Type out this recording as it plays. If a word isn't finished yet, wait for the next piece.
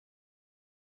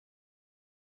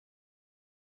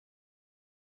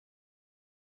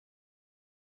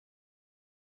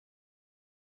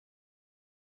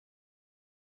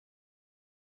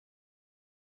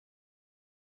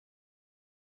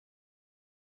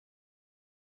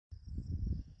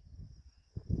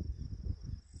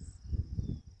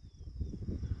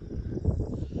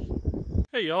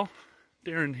Hey y'all,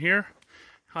 Darren here,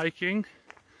 hiking.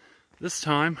 This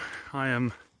time I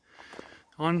am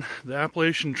on the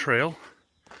Appalachian Trail.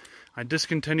 I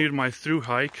discontinued my through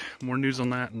hike, more news on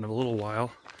that in a little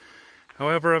while.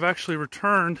 However, I've actually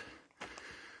returned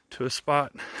to a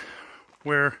spot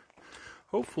where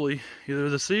hopefully either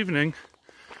this evening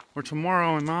or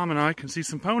tomorrow my mom and I can see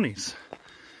some ponies.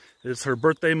 It's her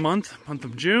birthday month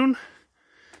of June,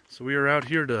 so we are out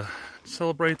here to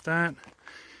celebrate that.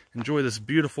 Enjoy this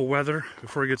beautiful weather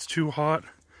before it gets too hot.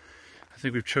 I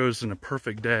think we've chosen a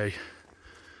perfect day.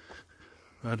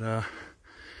 But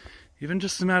even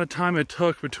just the amount of time it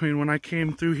took between when I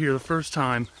came through here the first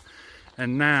time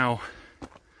and now,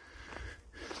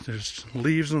 there's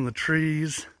leaves on the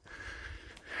trees.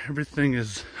 Everything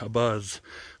is abuzz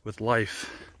with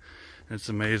life. It's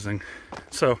amazing.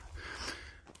 So,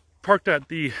 parked at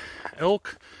the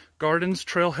Elk Gardens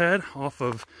trailhead off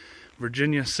of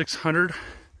Virginia 600.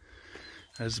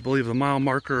 I believe the mile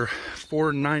marker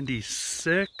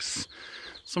 496,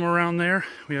 somewhere around there.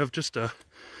 We have just a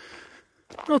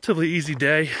relatively easy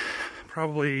day.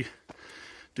 Probably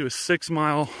do a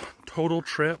 6-mile total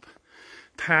trip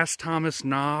past Thomas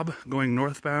Knob going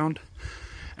northbound,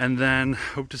 and then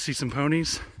hope to see some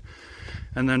ponies,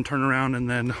 and then turn around and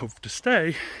then hope to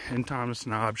stay in Thomas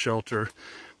Knob shelter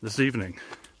this evening.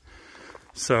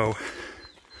 So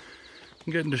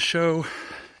I'm getting to show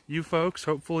you folks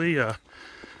hopefully a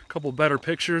couple better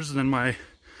pictures than my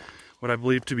what I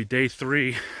believe to be day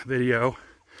 3 video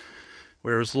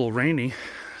where it was a little rainy.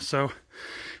 So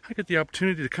I get the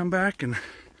opportunity to come back and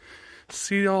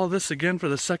see all this again for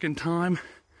the second time,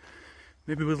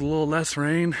 maybe with a little less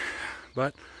rain,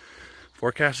 but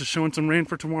forecast is showing some rain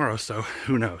for tomorrow, so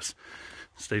who knows.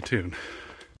 Stay tuned.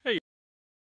 Hey.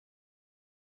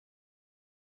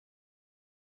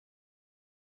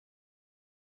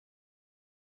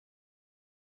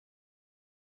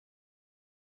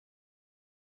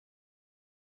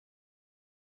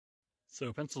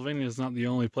 So Pennsylvania is not the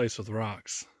only place with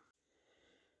rocks.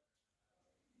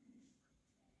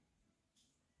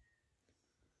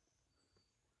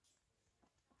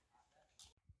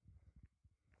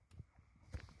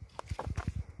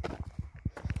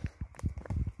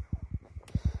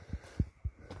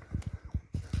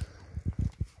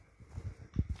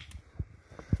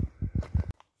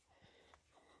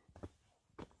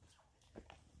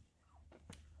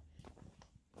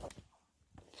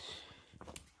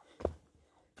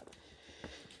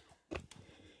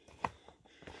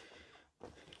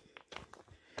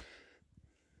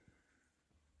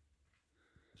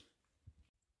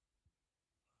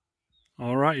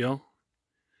 All right, y'all.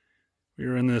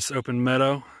 We're in this open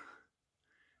meadow.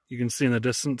 You can see in the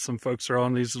distance some folks are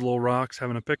on these little rocks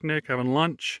having a picnic, having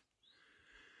lunch.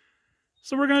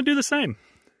 So we're going to do the same.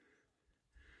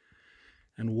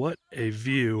 And what a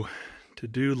view to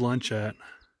do lunch at.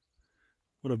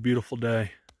 What a beautiful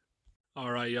day.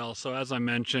 All right, y'all. So as I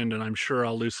mentioned, and I'm sure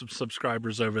I'll lose some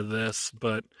subscribers over this,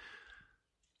 but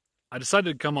I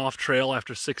decided to come off trail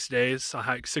after 6 days. I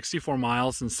hiked 64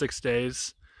 miles in 6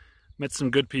 days. Met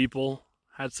some good people,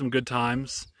 had some good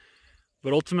times.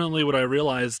 But ultimately what I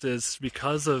realized is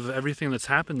because of everything that's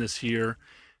happened this year,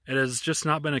 it has just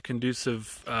not been a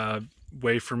conducive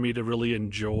way for me to really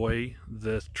enjoy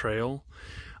the trail.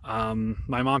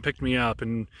 My mom picked me up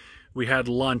and we had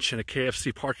lunch in a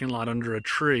KFC parking lot under a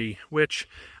tree, which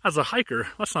as a hiker,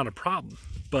 that's not a problem.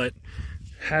 But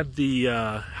had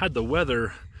the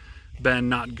weather been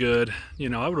not good,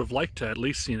 I would have liked to at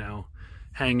least,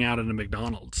 hang out at a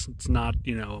McDonald's. It's not,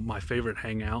 my favorite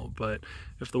hangout, but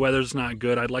if the weather's not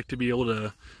good, I'd like to be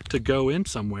able to go in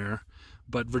somewhere.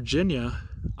 But Virginia,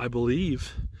 I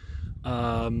believe,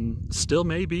 still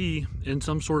may be in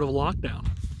some sort of lockdown,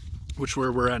 which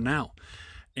where we're at now.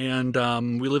 And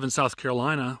we live in South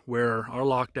Carolina, where our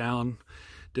lockdown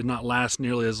did not last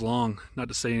nearly as long. Not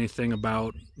to say anything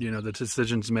about, the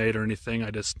decisions made or anything.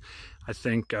 I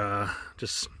think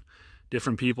just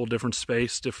different people, different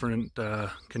space, different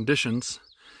conditions.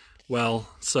 Well,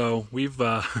 so we've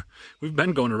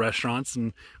been going to restaurants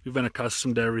and we've been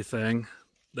accustomed to everything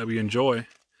that we enjoy,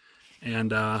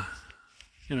 and a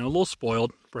little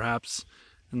spoiled perhaps.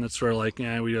 And that's where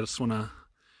we just want to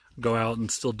go out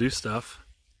and still do stuff.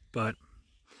 But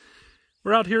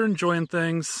we're out here enjoying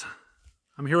things.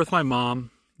 I'm here with my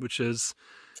mom, which is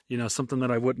something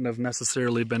that I wouldn't have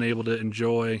necessarily been able to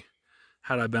enjoy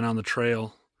had I been on the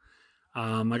trail.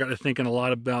 I got to thinking a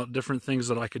lot about different things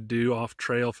that I could do off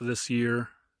trail for this year.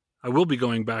 I will be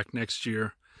going back next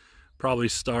year, probably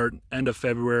start end of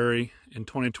February in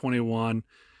 2021,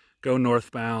 go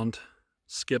northbound,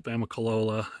 skip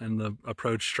Amicalola and the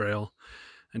approach trail,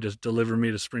 and just deliver me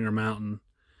to Springer Mountain.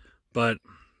 But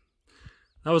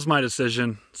that was my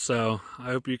decision, so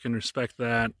I hope you can respect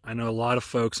that. I know a lot of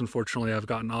folks, unfortunately, have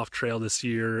gotten off trail this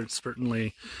year. It's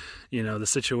certainly, you know, the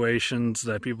situations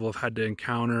that people have had to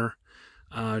encounter,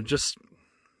 it's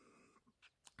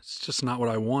just not what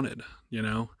I wanted, you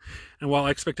know. And while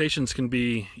expectations can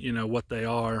be, you know, what they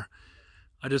are,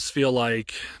 I just feel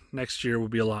like next year will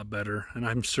be a lot better, and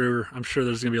I'm sure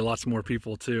there's gonna be lots more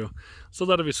people too. So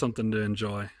that'll be something to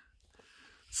enjoy.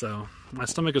 So my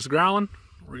stomach is growling.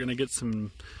 We're gonna get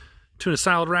some tuna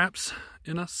salad wraps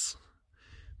in us,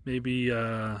 maybe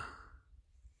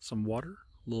some water,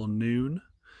 a little noon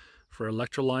for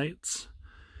electrolytes.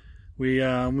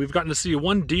 We've gotten to see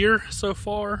one deer so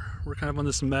far. We're kind of on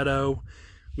this meadow.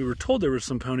 We were told there were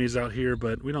some ponies out here,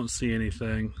 but we don't see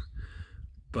anything.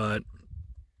 But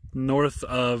north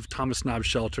of Thomas Knob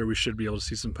Shelter, we should be able to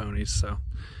see some ponies, so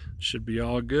should be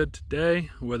all good today.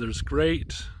 Weather's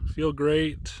great, feel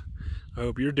great. I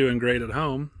hope you're doing great at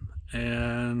home,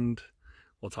 and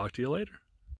we'll talk to you later.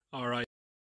 All right.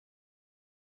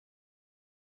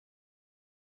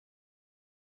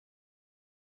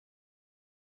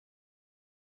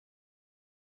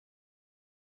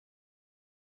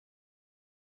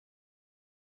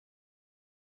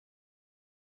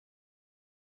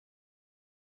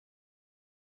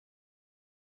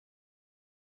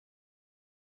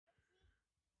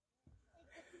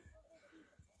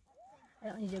 I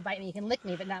don't need you to bite me. You can lick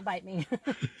me, but not bite me.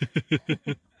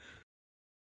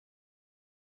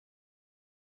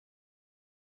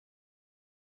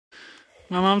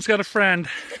 My mom's got a friend.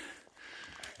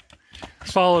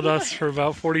 Followed us for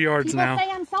about 40 yards now. Say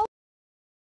I'm so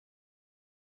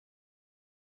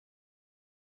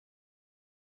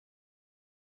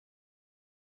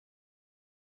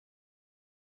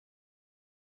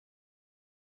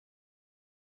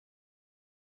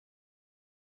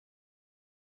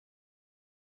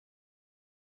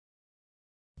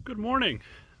Good morning.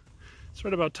 It's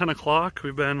right about 10 o'clock.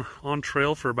 We've been on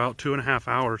trail for about 2.5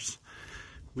 hours.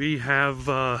 We have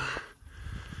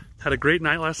had a great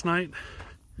night last night.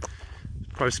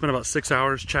 Probably spent about 6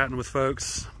 hours chatting with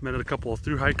folks. Met a couple of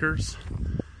thru hikers.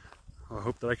 I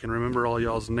hope that I can remember all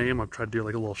y'all's name. I'll try to do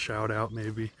like a little shout out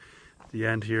maybe at the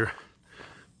end here.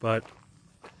 But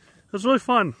it was really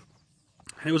fun.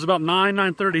 It was about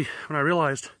 9:30 when I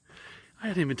realized I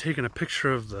hadn't even taken a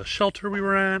picture of the shelter we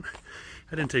were at.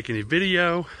 I didn't take any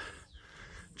video.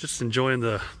 Just enjoying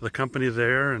the company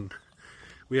there, and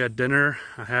we had dinner.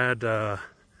 I had a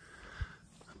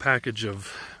package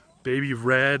of baby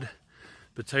red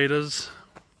potatoes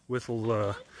with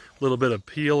a little bit of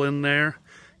peel in there.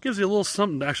 Gives you a little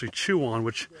something to actually chew on,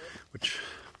 which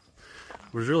I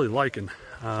was really liking.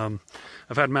 I've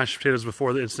had mashed potatoes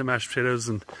before, the instant mashed potatoes,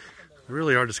 and they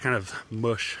really are just kind of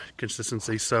mush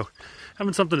consistency. So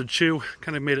having something to chew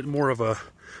kind of made it more of a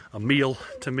meal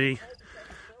to me.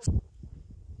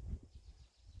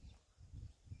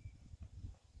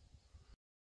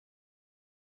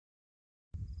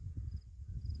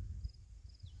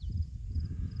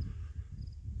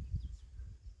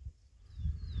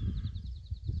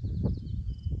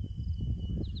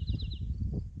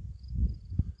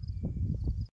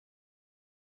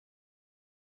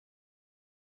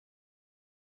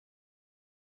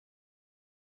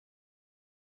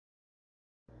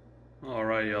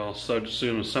 Alright y'all, so just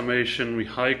doing a summation, we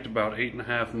hiked about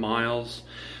 8.5 miles.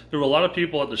 There were a lot of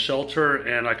people at the shelter,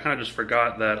 and I kind of just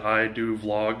forgot that I do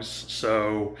vlogs,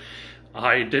 so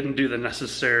I didn't do the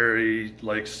necessary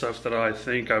like stuff that I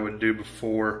think I would do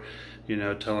before, you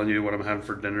know, telling you what I'm having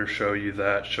for dinner, show you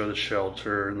that, show the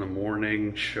shelter in the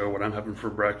morning, show what I'm having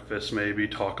for breakfast, maybe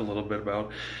talk a little bit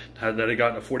about that it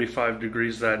got to 45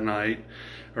 degrees that night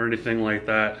or anything like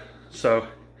that. So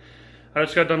I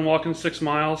just got done walking 6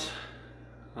 miles.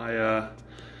 I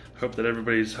hope that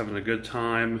everybody's having a good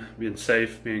time, being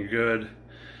safe, being good.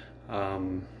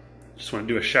 Just want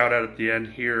to do a shout out at the end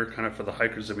here, kind of for the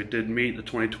hikers that we did meet, the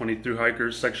 2020 thru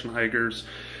hikers, section hikers,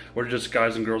 or just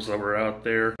guys and girls that were out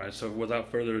there. All right, so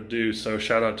without further ado, so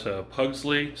shout out to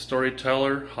Pugsley,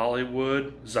 Storyteller,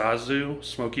 Hollywood, Zazu,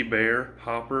 Smokey Bear,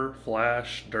 Hopper,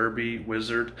 Flash, Derby,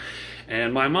 Wizard,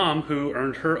 and my mom, who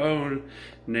earned her own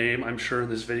name. I'm sure in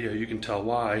this video you can tell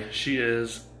why. She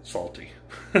is Salty.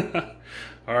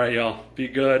 All right, y'all, be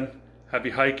good, happy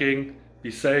hiking,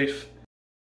 be safe,